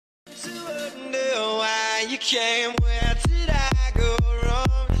you came, where did I go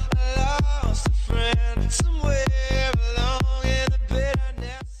wrong? I lost a friend somewhere along in the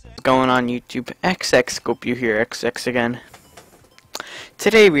bitterness. Going on YouTube, XX Scope you here, XX again.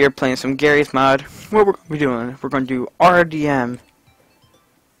 Today we are playing some Garry's mod. What we're going to be doing, we're going to do RDM,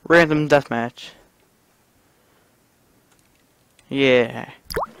 Random Deathmatch. Yeah.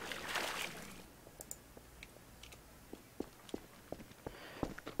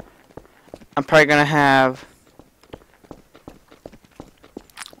 I'm probably going to have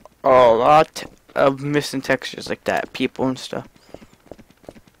a lot of missing textures like that, people and stuff.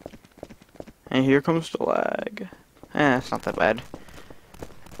 And here comes the lag. It's not that bad.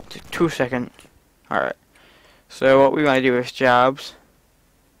 2 seconds. Alright. So what we want to do is jobs.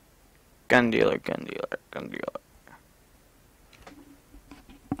 Gun dealer, gun dealer, gun dealer.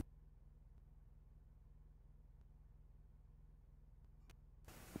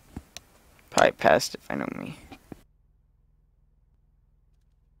 Probably passed if I know me.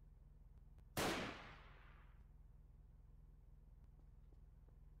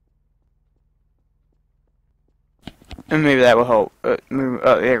 And maybe that will help. Oh,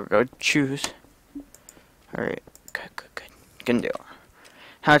 there we go. Choose. Alright. Good, good, good. Gun dealer.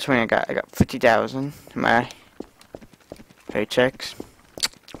 How much money I got? I got 50,000 in my paychecks.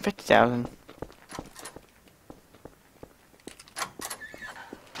 50,000.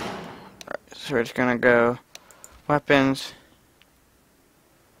 So we're just gonna go weapons.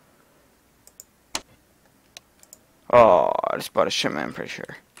 Oh, I just bought a shipment, I'm pretty sure.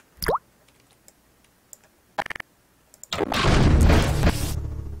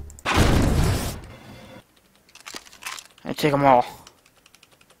 I take them all.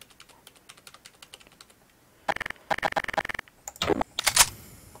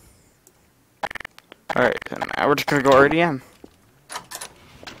 Alright, so now we're just gonna go RDM.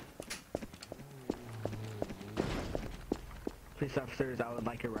 Police officers, I would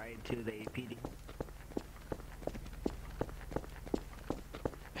like a ride to the PD.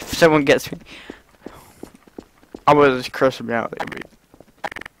 If someone gets me, I will just crush them out.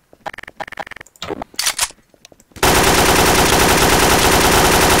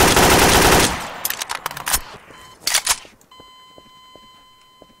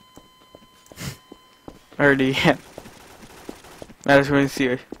 RDM. I just want to see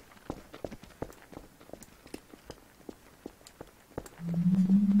her.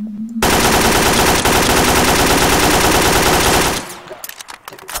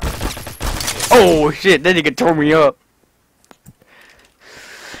 Oh shit, that nigga tore me up.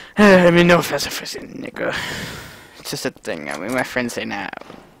 I mean, no offense, nigga. It's just a thing. I mean, my friends say now.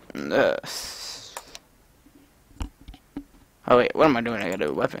 Oh wait, what am I doing? I gotta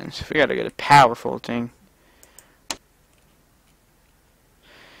do weapons. We gotta get a powerful thing.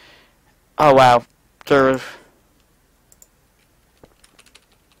 Oh wow, there's.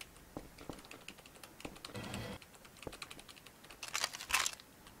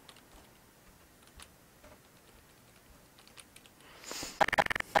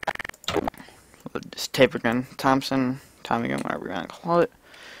 This taper gun, Thompson, Tommy gun, whatever you want to call it.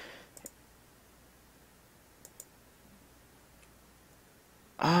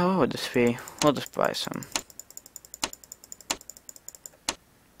 Oh, what would this be? We'll just buy some.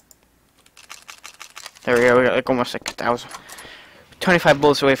 There we go, we got like almost like 1,000. 25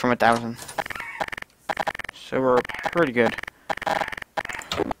 bullets away from 1,000. So we're pretty good. I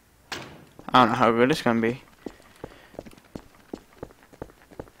don't know how good it's gonna be.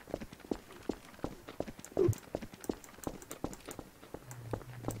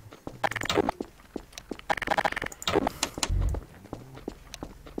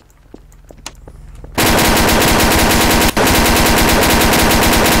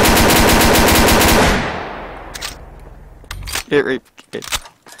 It raped it.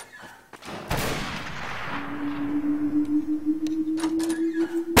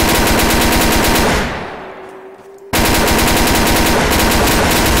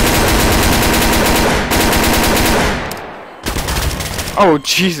 Oh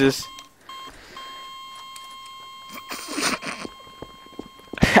Jesus.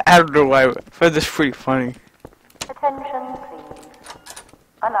 I don't know why, I find this pretty funny. Attention, please.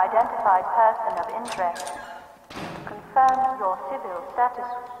 Unidentified person of interest. Confirm your civil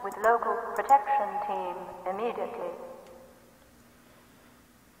status with local protection team immediately.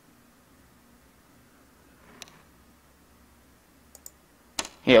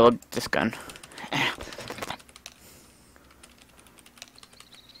 Yeah, look at this gun.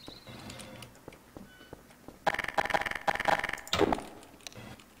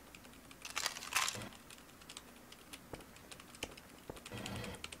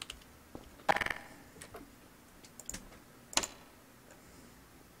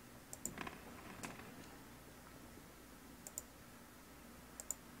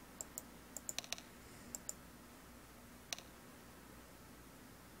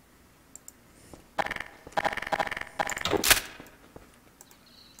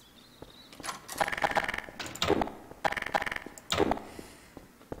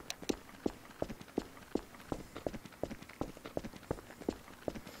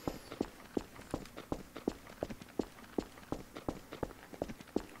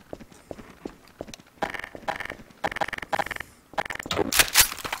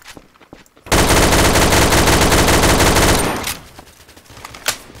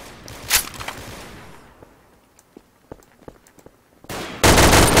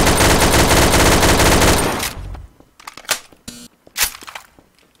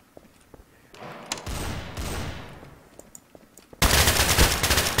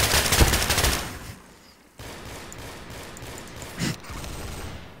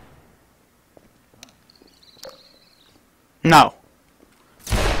 No.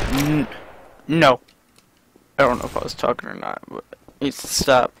 No. I don't know if I was talking or not, but it needs to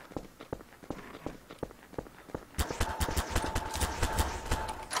stop.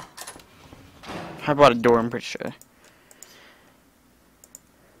 I bought a door, I'm pretty sure.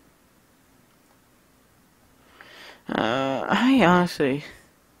 I honestly,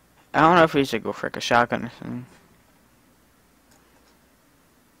 I don't know if we should go for like a shotgun or something.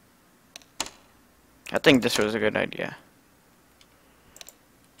 I think this was a good idea.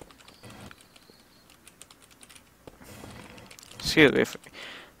 Excuse me if...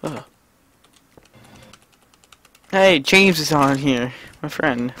 Hey, James is on here. My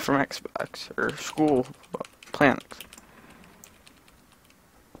friend from Xbox. Or school. Planet.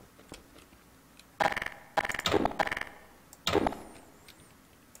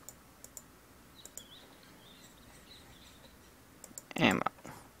 Ammo.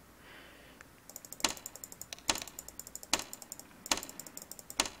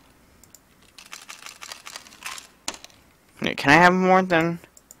 Wait, can I have more than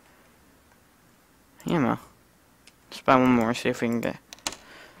ammo? Let's buy one more, see if we can get...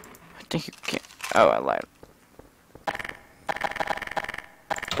 I think you can't... Oh, I lied.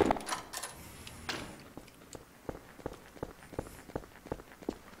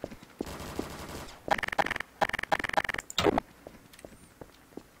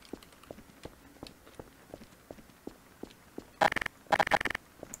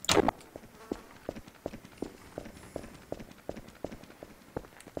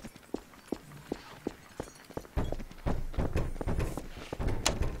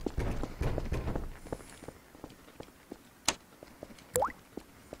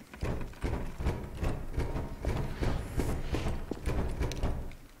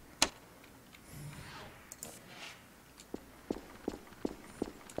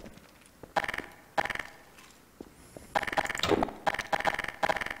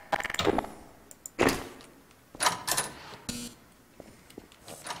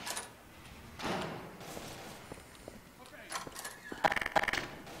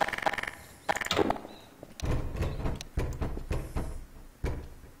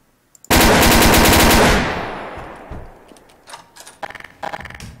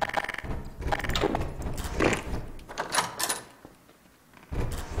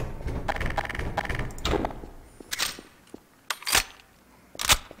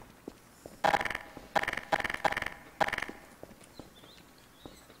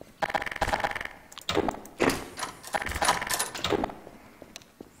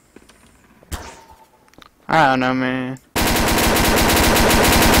 I don't know, man.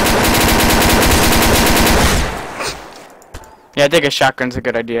 Yeah, I think a shotgun's a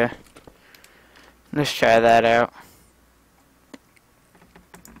good idea. Let's try that out.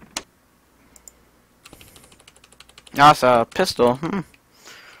 Also, a pistol.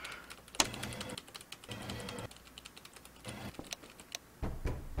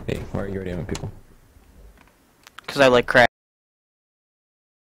 Hey, why are you already aiming people? Because I like crack.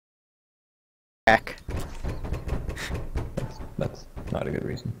 That's not a good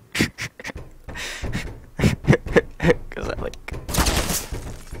reason. Because I like...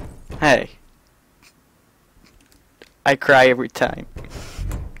 Hey. I cry every time.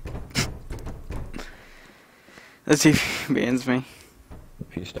 Let's see if he bans me.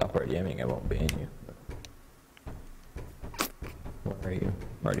 If you stop already aiming, I won't ban you. Where are you?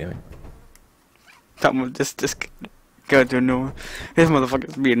 Already aiming. Someone just go to annoying. This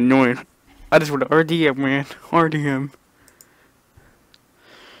motherfucker's being annoying. I just want to RDM, man. RDM.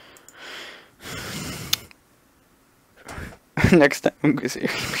 Next time I'm gonna say,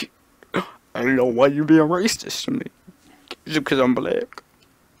 I don't know why you being racist to me. Just because I'm black.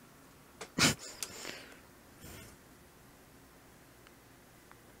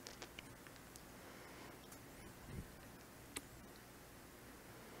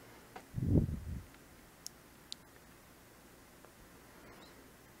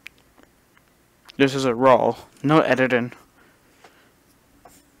 This is a raw, no editing.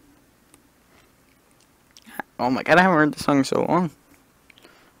 Oh my god, I haven't heard this song in so long.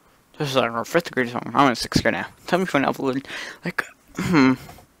 This is our 5th grade song. I'm in 6th grade now. Tell me if you want to upload, like,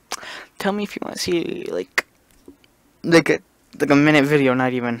 tell me if you want to see, like a minute video,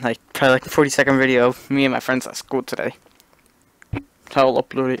 not even, like, probably like a 40-second video of me and my friends at school today. So I'll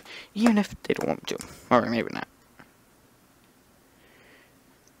upload it, even if they don't want me to. Or maybe not.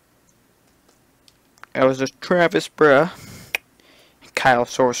 That was just Travis, bruh. Kyle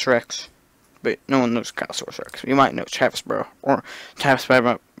Source Rex. But no one knows Kyle Source Rex. You might know Travis, bro. Or Travis, but I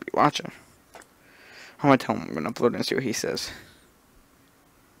might be watching. I'm gonna tell him I'm gonna upload it and see what he says.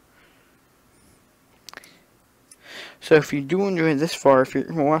 So if you do enjoy this far, if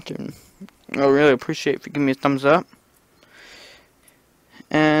you're watching, I really appreciate if you give me a thumbs up.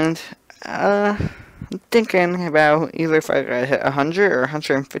 And I'm thinking about either if I hit 100 or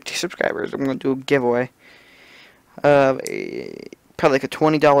 150 subscribers, I'm going to do a giveaway of probably like a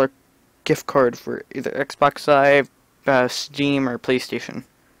 $20 gift card for either Xbox Live, Steam, or PlayStation.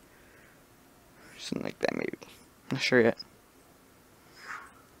 Something like that, maybe. I'm not sure yet.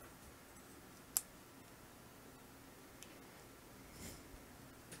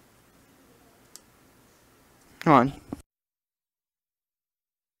 Come on.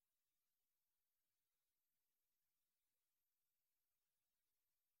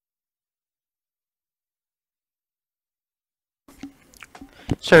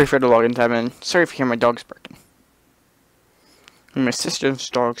 Sorry for the login time, and sorry if you hear my dogs barking. And my sister's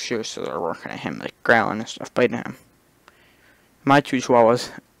dogs here, so they're working at him, like growling and stuff, biting at him. My two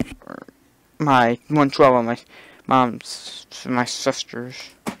chihuahuas, my one chihuahua, my mom's, my sister's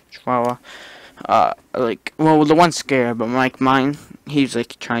chihuahua, like, well, the one's scared, but like mine, he's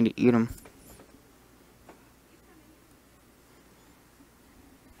like trying to eat him.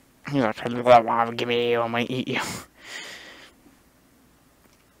 He's like, give me you, I might eat you.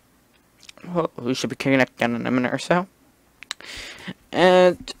 Well, we should be connecting in a minute or so.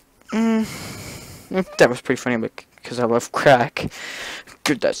 And that was pretty funny, because I love crack.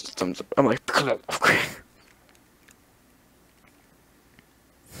 Give that a thumbs up. I'm like, because I love crack.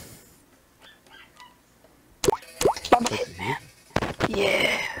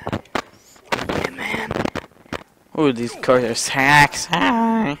 Yeah. Yeah, man. Ooh, these cars are hacks.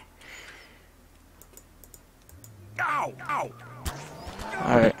 Hi.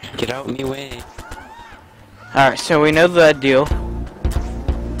 Alright. Get out of my way. Alright, so we know the deal.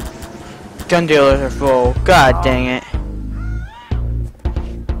 Gun dealers are full. God dang it.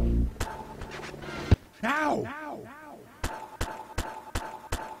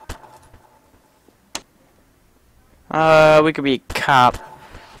 We could be a cop.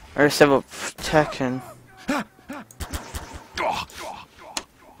 Or civil protection.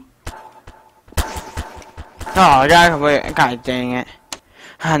 Oh, God dang it.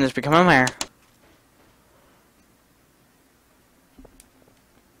 I'm just becoming a mayor.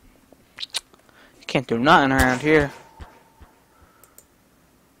 You can't do nothing around here.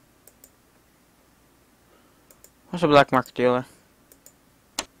 What's a black market dealer?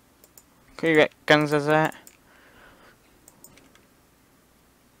 Okay, you got guns as that?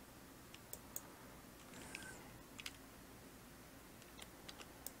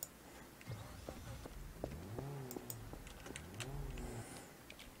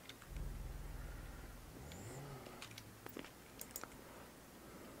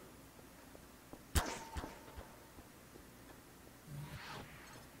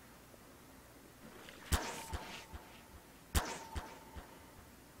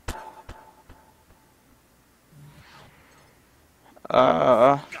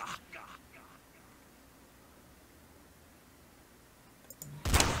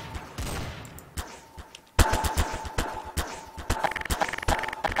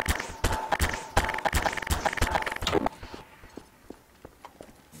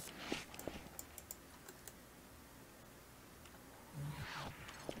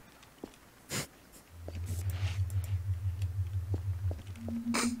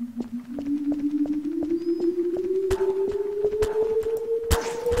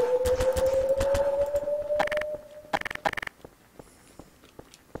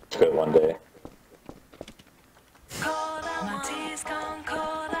 Good one day.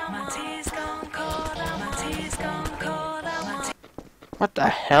 What the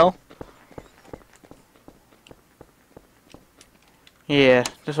hell? Yeah,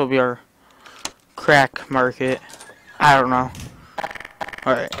 this will be our crack market. I don't know.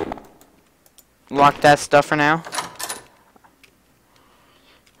 Alright. Lock that stuff for now.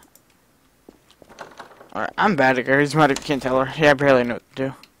 Alright, I'm bad at Garry's Mod if you can't tell her. Yeah, I barely know what to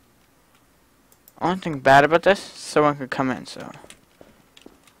do. Only thing bad about this, someone could come in, so.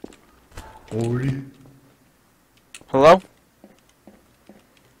 Hello?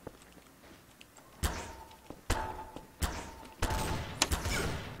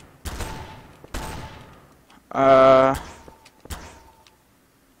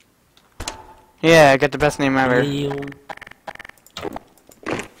 Yeah, I got the best name ever.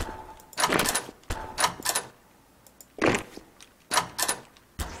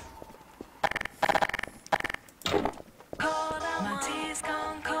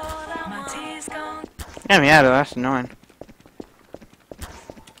 Get me out of there, that's annoying.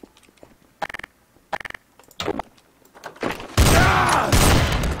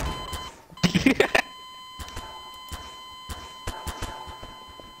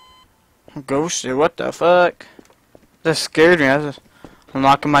 ghosted. What the fuck? That scared me. I was just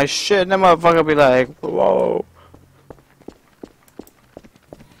unlocking my shit. And that motherfucker be like, whoa.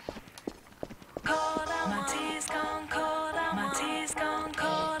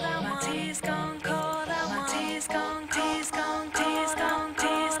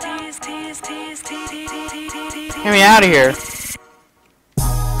 Get me out of here.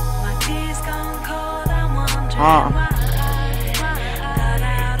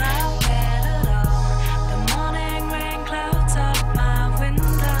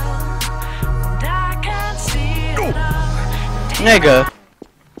 Nigga,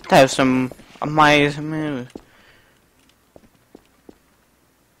 that was some amazing moves.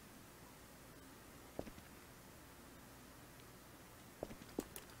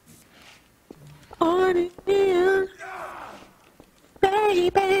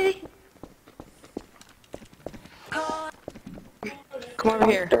 Baby. Come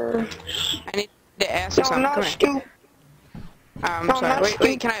over here. I need to ask you something. Come here. Sorry.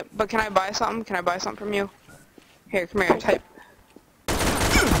 Wait. Can I buy something? Can I buy something from you? Here, come here. Type.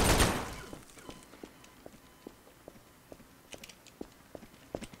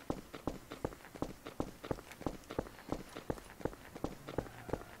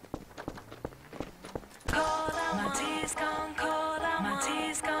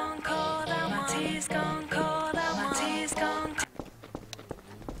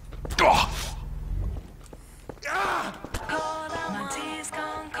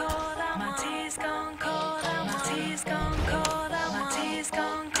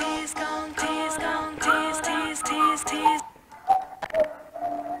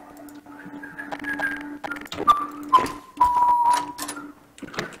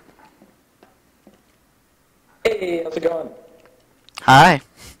 Hey, how's it going? Hi.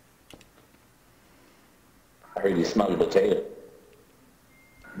 I heard you smell a potato.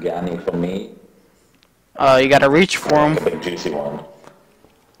 Got any for me? You gotta reach for him. A big juicy one.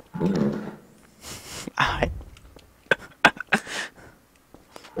 Hi.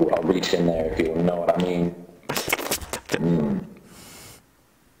 Ooh, I'll reach in there if you know what I mean.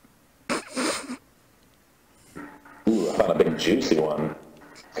 Ooh, I found a big juicy one.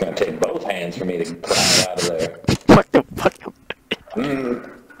 It's gonna take both hands for me to pry it out of there. What the fuck?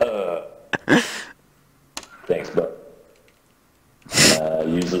 Thanks, bud.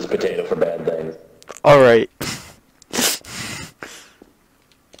 Use this potato for bad things. Alright.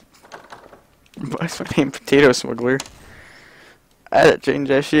 What's my name? Potato Smuggler. I had to change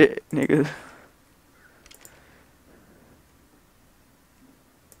that shit, nigga.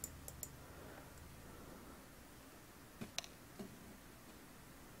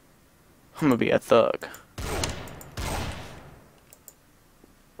 I'm gonna be a thug.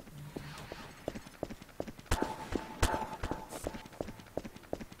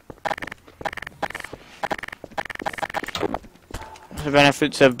 What's the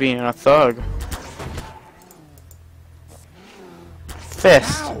benefits of being a thug?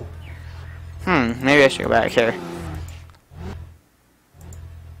 Fist. Maybe I should go back here.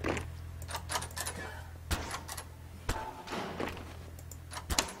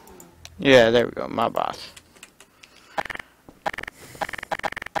 Yeah, there we go, my boss.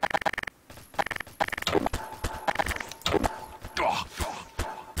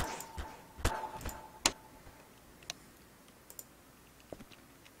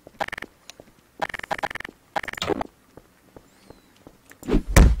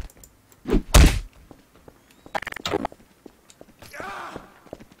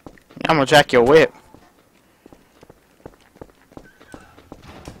 I'm gonna jack your whip.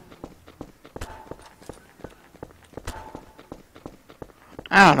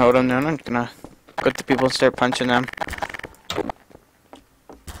 I don't know what I'm doing. I'm just gonna go to people and start punching them.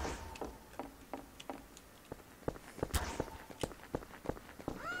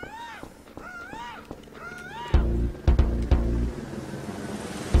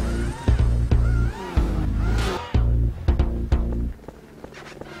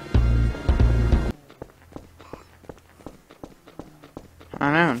 I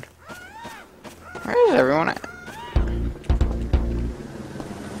don't know. Where is everyone at?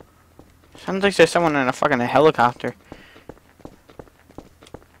 Sounds like there's someone in a fucking helicopter.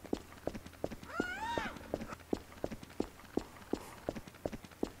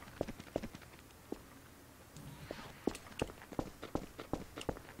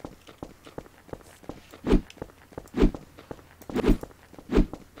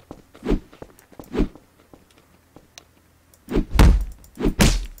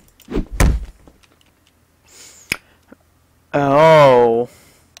 Oh.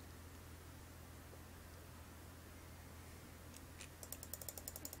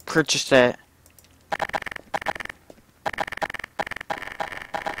 Purchase that.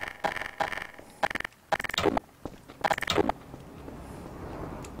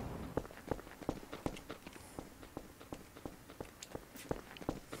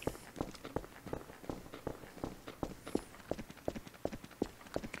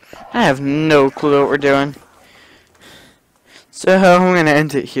 I have no clue what we're doing. So I'm gonna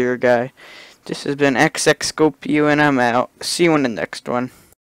end it here, guy. This has been XXScopeU, and I'm out. See you in the next one.